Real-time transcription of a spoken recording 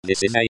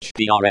This is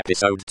HPR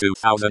episode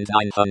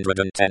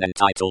 2910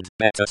 entitled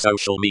Better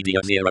Social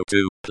Media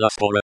 02,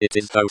 Pluspora. It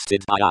is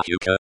hosted by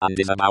Ahuka, and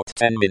is about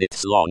 10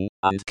 minutes long,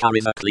 and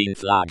carries a clean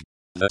flag.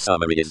 The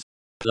summary is,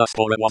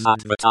 Pluspora was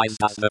advertised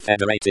as the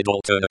federated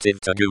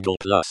alternative to Google+.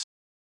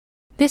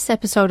 This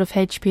episode of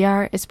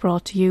HPR is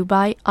brought to you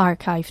by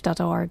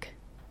archive.org.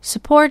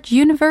 Support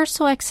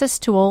universal access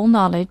to all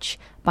knowledge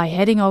by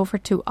heading over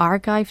to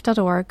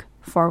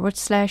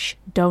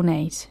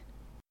archive.org/donate.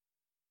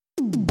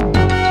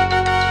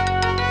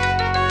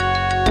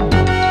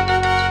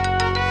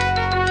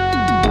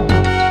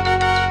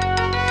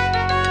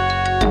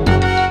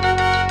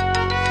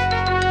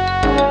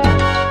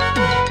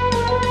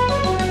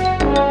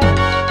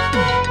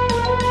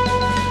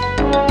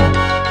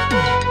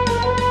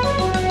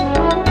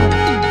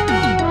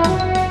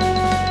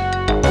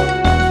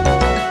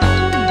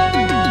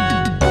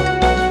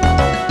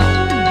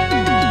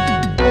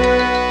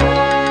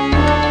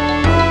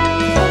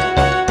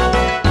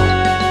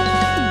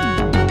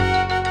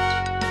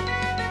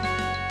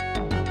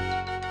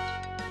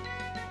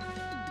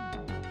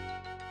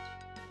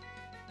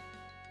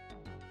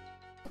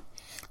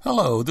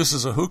 Hello, this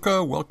is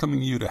Ahuka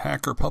welcoming you to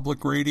Hacker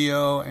Public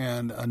Radio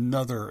and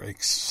another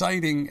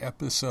exciting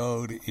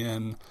episode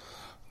in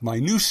my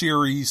new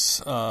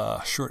series,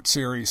 short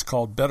series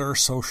called Better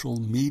Social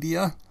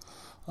Media.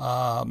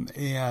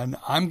 And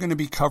I'm going to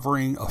be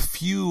covering a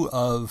few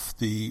of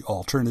the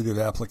alternative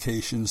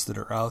applications that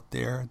are out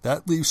there.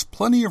 That leaves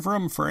plenty of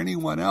room for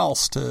anyone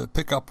else to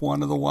pick up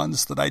one of the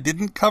ones that I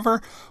didn't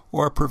cover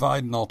or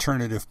provide an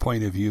alternative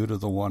point of view to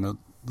the ones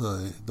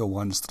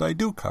that I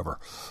do cover.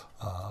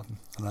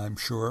 And I'm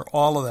sure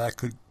all of that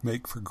could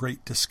make for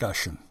great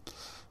discussion.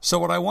 So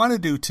what I want to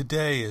do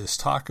today is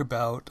talk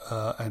about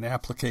an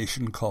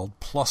application called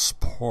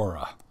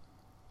Pluspora.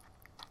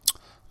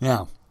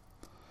 Now,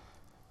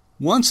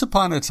 once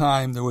upon a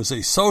time, there was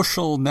a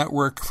social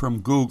network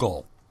from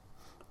Google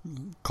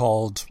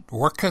called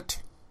Orkut,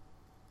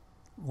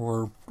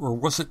 or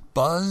was it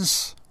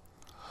Buzz?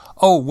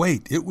 Oh,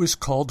 wait, it was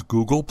called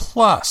Google+.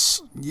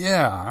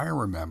 Yeah, I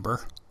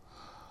remember.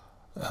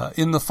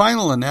 In the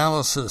final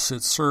analysis,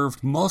 it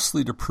served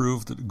mostly to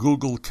prove that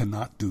Google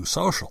cannot do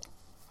social.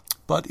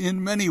 But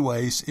in many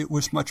ways, it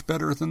was much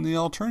better than the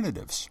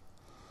alternatives.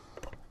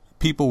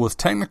 People with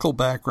technical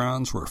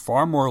backgrounds were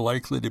far more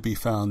likely to be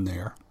found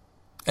there,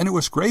 and it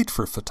was great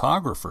for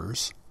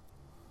photographers.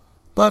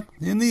 But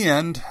in the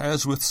end,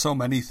 as with so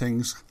many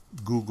things,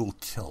 Google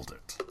killed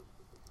it.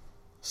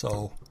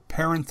 So,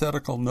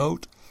 parenthetical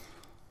note,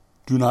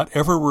 do not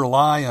ever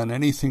rely on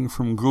anything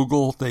from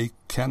Google. They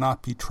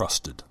cannot be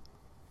trusted.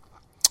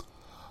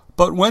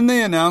 But when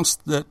they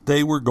announced that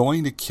they were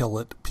going to kill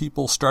it,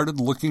 people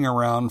started looking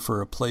around for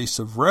a place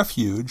of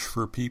refuge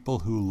for people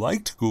who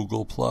liked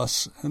Google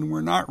Plus and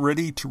were not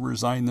ready to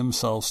resign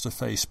themselves to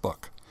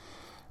Facebook.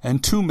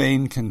 And two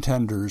main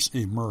contenders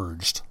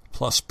emerged,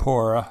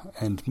 Pluspora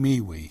and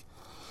MeWe.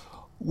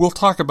 We'll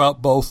talk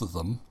about both of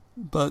them,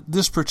 but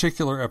this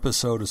particular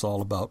episode is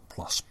all about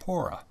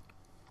Pluspora.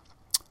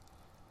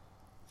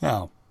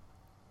 Now,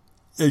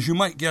 as you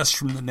might guess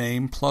from the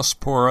name,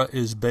 Pluspora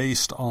is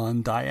based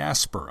on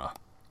diaspora.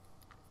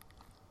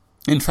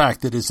 In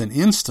fact, it is an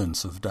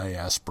instance of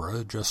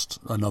diaspora, just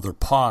another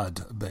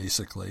pod,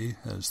 basically,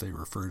 as they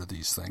refer to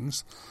these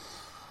things,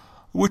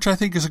 which I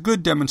think is a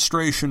good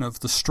demonstration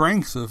of the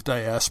strength of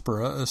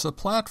diaspora as a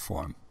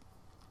platform.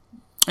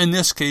 In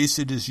this case,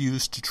 it is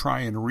used to try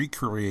and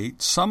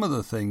recreate some of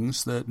the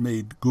things that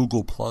made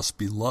Google Plus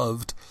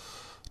beloved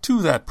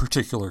to that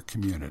particular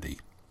community.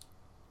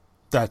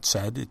 That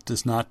said, it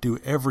does not do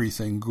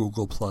everything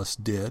Google Plus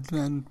did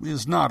and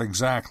is not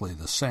exactly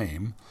the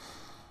same.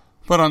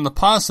 But on the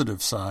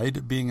positive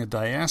side, being a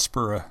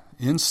diaspora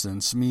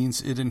instance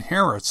means it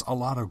inherits a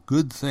lot of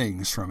good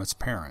things from its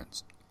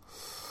parents.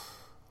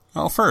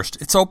 Well, first,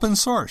 it's open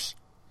source.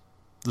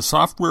 The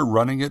software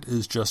running it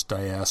is just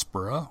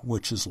diaspora,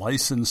 which is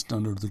licensed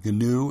under the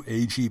GNU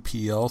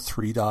AGPL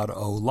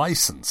 3.0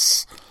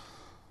 license.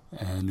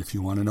 And if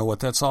you want to know what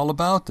that's all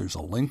about, there's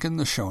a link in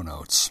the show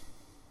notes.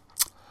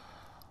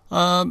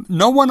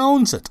 No one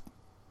owns it.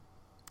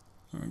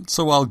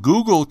 So while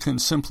Google can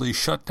simply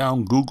shut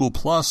down Google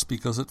Plus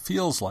because it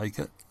feels like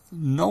it,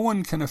 no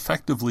one can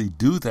effectively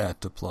do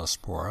that to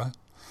Pluspora.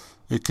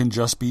 It can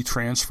just be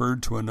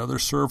transferred to another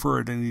server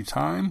at any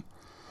time,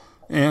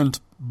 and,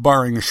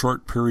 barring a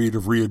short period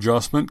of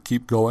readjustment,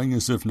 keep going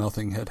as if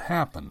nothing had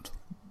happened.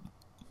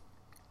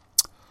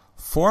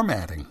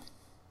 Formatting.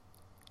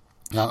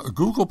 Now,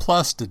 Google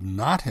Plus did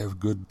not have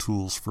good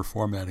tools for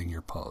formatting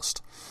your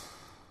post.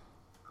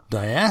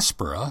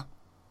 Diaspora,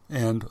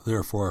 and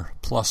therefore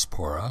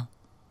Pluspora,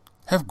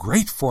 have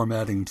great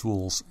formatting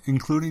tools,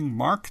 including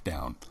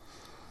Markdown.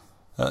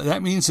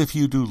 That means if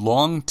you do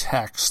long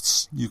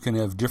texts, you can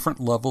have different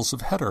levels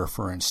of header,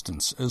 for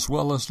instance, as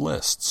well as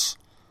lists.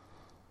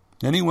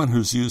 Anyone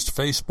who's used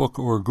Facebook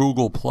or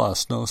Google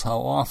Plus knows how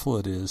awful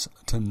it is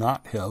to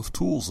not have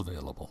tools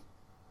available.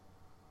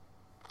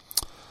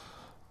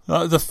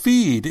 The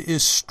feed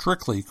is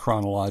strictly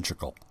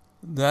chronological.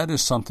 that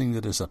is something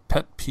that is a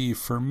pet peeve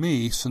for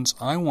me, since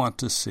I want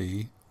to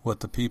see what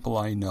the people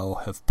I know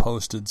have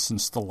posted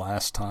since the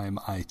last time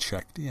I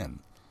checked in.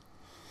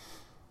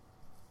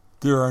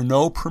 There are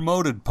no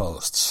promoted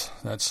posts.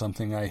 That's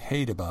something I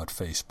hate about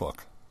Facebook.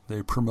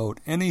 They promote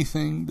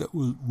anything that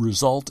will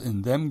result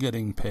in them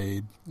getting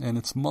paid, and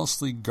it's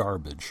mostly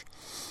garbage.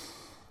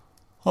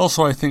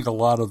 Also, I think a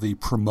lot of the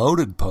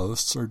promoted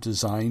posts are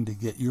designed to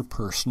get your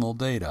personal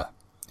data.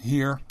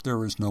 Here,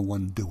 there is no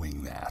one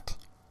doing that.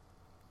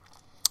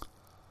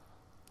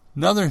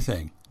 Another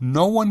thing,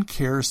 no one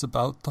cares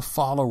about the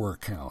follower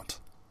count.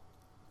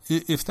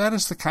 If that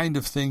is the kind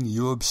of thing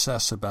you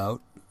obsess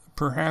about,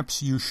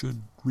 perhaps you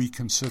should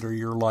reconsider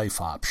your life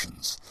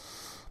options.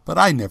 But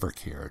I never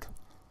cared.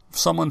 If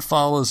someone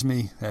follows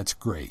me, that's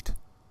great.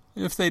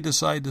 If they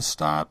decide to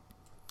stop,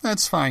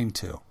 that's fine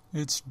too.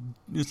 It's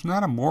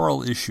not a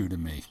moral issue to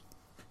me.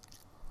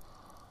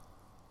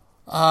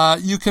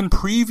 You can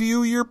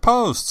preview your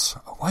posts.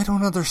 Why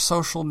don't other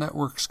social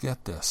networks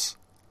get this?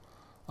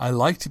 I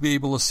like to be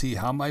able to see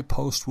how my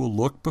post will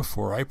look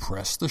before I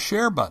press the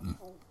share button.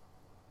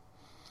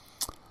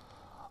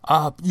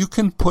 You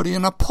can put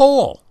in a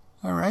poll.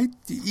 All right,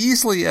 you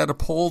easily add a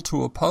poll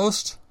to a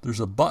post. There's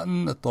a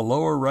button at the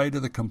lower right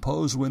of the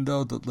Compose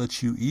window that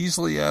lets you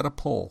easily add a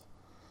poll.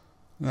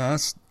 Now,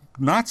 that's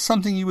not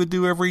something you would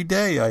do every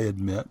day, I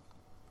admit,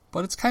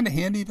 but it's kind of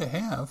handy to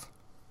have.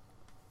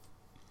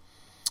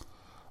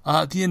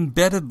 The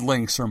embedded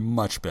links are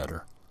much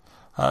better.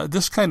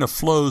 This kind of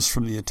flows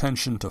from the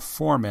attention to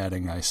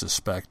formatting, I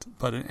suspect,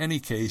 but in any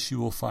case, you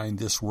will find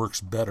this works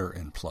better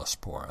in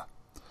Pluspora.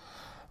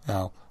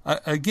 Now,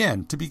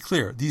 again, to be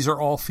clear, these are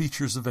all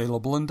features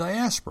available in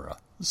Diaspora,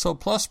 so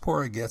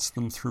Pluspora gets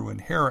them through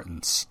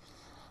inheritance.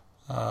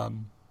 Now,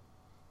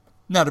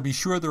 to be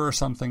sure, there are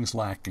some things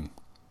lacking.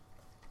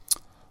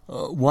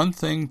 One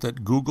thing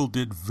that Google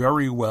did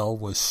very well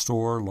was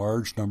store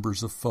large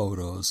numbers of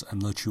photos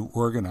and let you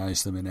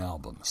organize them in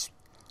albums.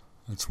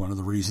 That's one of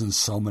the reasons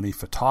so many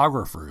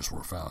photographers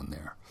were found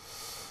there.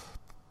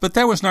 But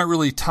that was not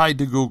really tied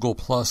to Google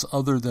Plus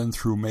other than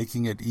through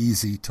making it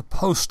easy to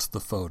post the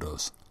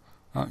photos.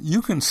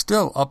 You can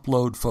still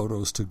upload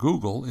photos to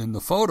Google in the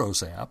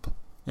Photos app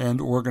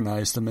and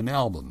organize them in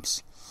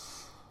albums.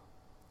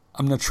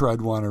 I'm not sure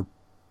I'd want to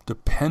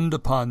depend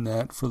upon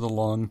that for the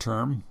long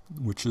term,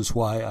 which is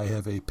why I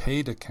have a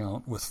paid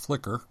account with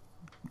Flickr.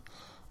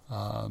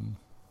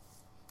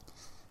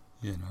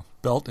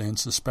 Belt and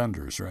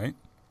suspenders, right?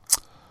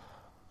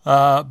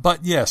 But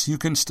yes, you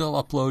can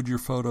still upload your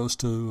photos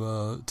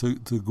to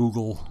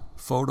Google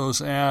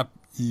Photos app.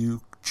 You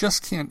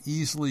just can't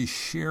easily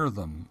share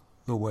them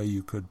the way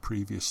you could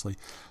previously.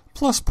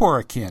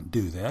 Pluspora can't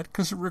do that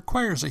because it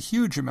requires a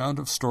huge amount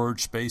of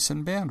storage space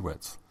and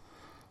bandwidth.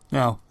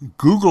 Now,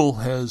 Google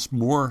has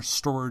more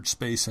storage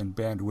space and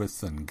bandwidth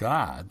than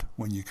God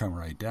when you come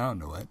right down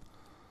to it.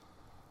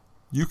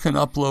 You can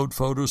upload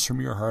photos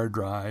from your hard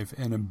drive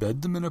and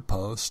embed them in a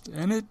post,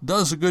 and it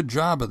does a good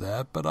job of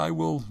that, but I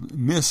will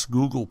miss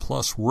Google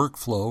Plus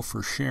workflow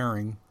for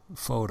sharing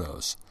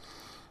photos.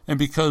 And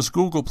because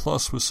Google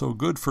Plus was so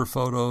good for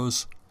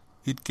photos,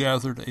 it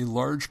gathered a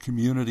large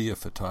community of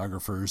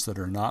photographers that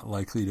are not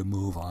likely to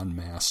move en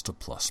masse to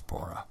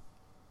Pluspora.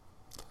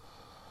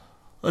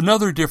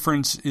 Another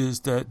difference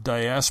is that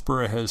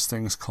Diaspora has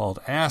things called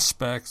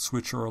aspects,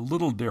 which are a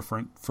little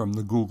different from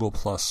the Google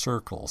Plus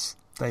circles.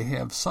 They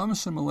have some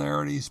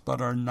similarities, but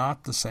are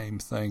not the same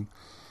thing.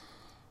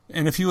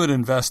 And if you had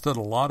invested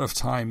a lot of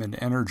time and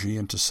energy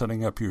into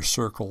setting up your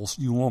circles,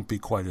 you won't be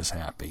quite as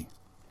happy.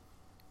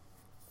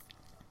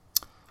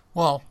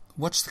 Well,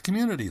 what's the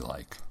community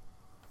like?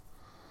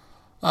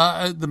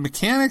 The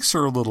mechanics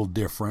are a little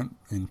different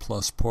in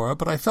Pluspora,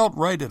 but I felt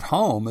right at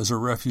home as a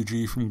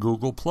refugee from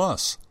Google+.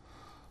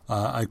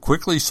 I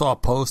quickly saw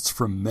posts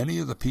from many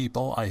of the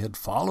people I had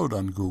followed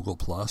on Google+,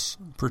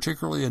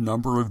 particularly a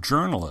number of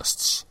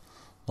journalists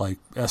like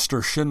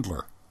Esther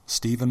Schindler,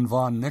 Stephen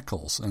Von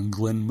Nichols, and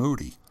Glenn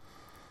Moody.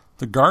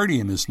 The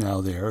Guardian is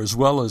now there, as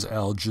well as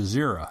Al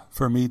Jazeera.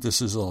 For me,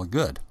 this is all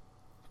good.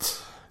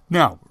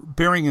 Now,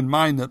 bearing in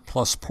mind that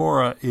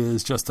Pluspora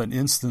is just an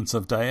instance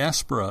of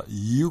Diaspora,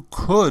 you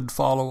could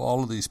follow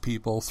all of these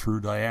people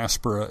through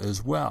Diaspora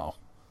as well.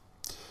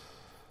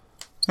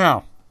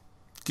 Now,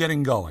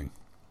 getting going.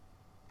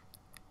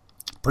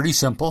 Pretty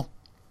simple.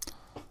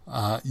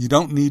 You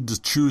don't need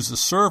to choose a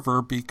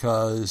server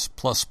because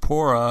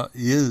Pluspora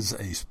is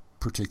a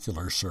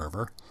particular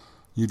server.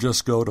 You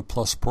just go to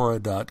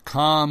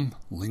pluspora.com,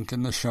 link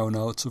in the show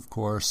notes, of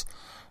course,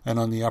 and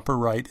on the upper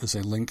right is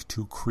a link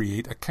to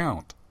create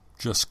account.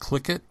 Just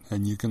click it,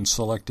 and you can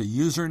select a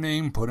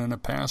username, put in a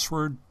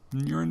password,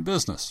 and you're in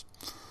business.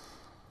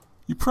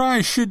 You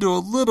probably should do a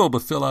little to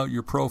fill out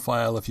your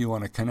profile if you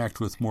want to connect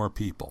with more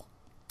people.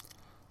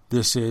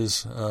 This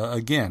is,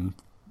 again,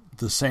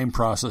 the same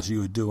process you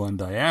would do on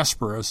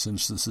Diaspora,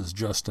 since this is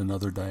just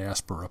another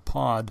Diaspora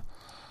pod.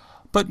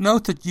 But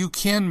note that you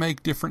can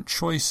make different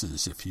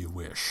choices if you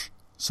wish.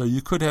 So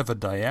you could have a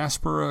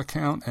Diaspora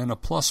account and a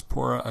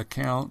Pluspora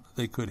account.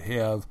 They could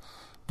have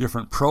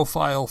different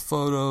profile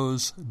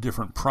photos,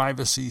 different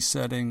privacy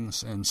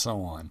settings, and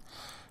so on.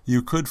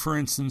 You could, for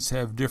instance,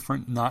 have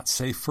different not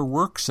safe for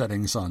work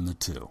settings on the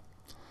two.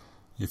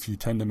 If you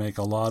tend to make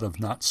a lot of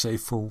not safe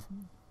for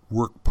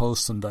work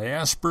posts on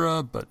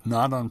Diaspora, but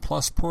not on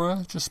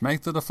Pluspora, just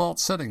make the default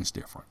settings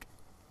different.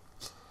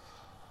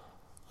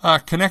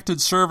 Connected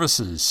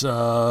services.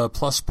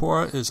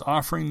 Pluspora is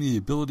offering the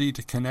ability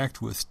to connect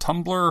with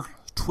Tumblr,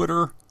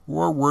 Twitter,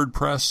 or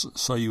WordPress,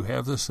 so you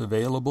have this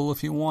available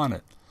if you want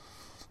it.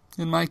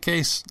 In my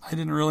case, I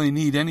didn't really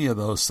need any of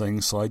those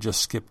things, so I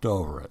just skipped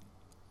over it.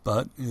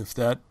 But if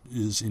that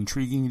is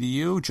intriguing to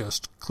you,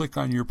 just click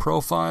on your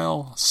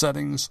profile,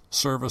 settings,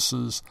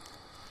 services,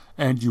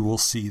 and you will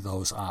see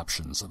those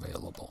options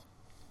available.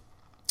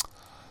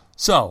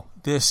 So,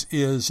 this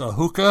is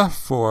Ahuka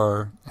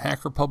for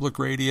Hacker Public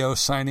Radio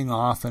signing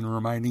off and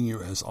reminding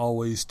you, as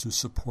always, to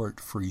support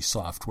free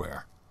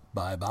software.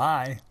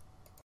 Bye-bye.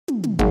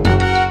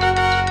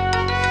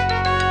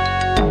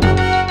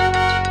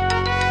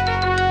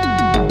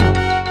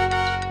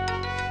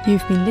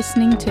 You've been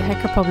listening to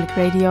Hacker Public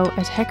Radio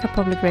at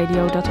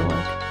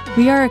hackerpublicradio.org.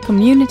 We are a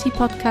community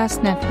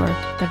podcast network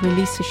that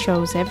releases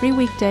shows every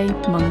weekday,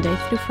 Monday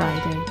through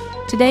Friday.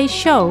 Today's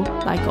show,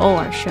 like all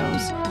our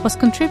shows, was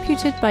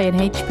contributed by an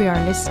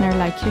HPR listener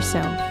like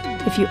yourself.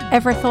 If you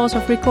ever thought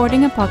of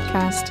recording a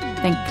podcast,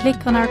 then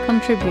click on our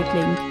contribute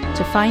link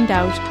to find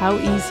out how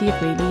easy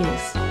it really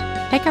is.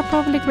 Hacker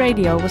Public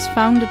Radio was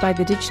founded by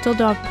the Digital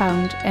Dog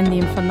Pound and the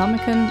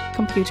Infonomicon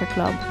Computer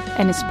Club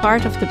and is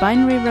part of the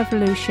binary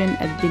revolution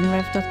at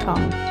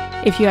binrev.com.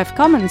 If you have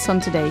comments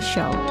on today's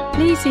show,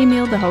 please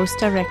email the host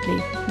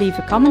directly, leave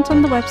a comment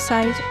on the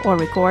website, or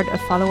record a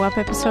follow-up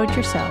episode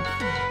yourself.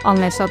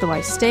 Unless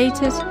otherwise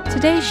stated,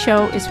 today's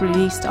show is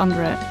released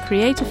under a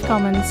Creative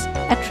Commons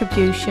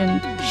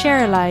Attribution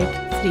Share Alike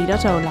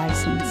 3.0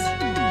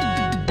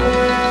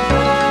 license.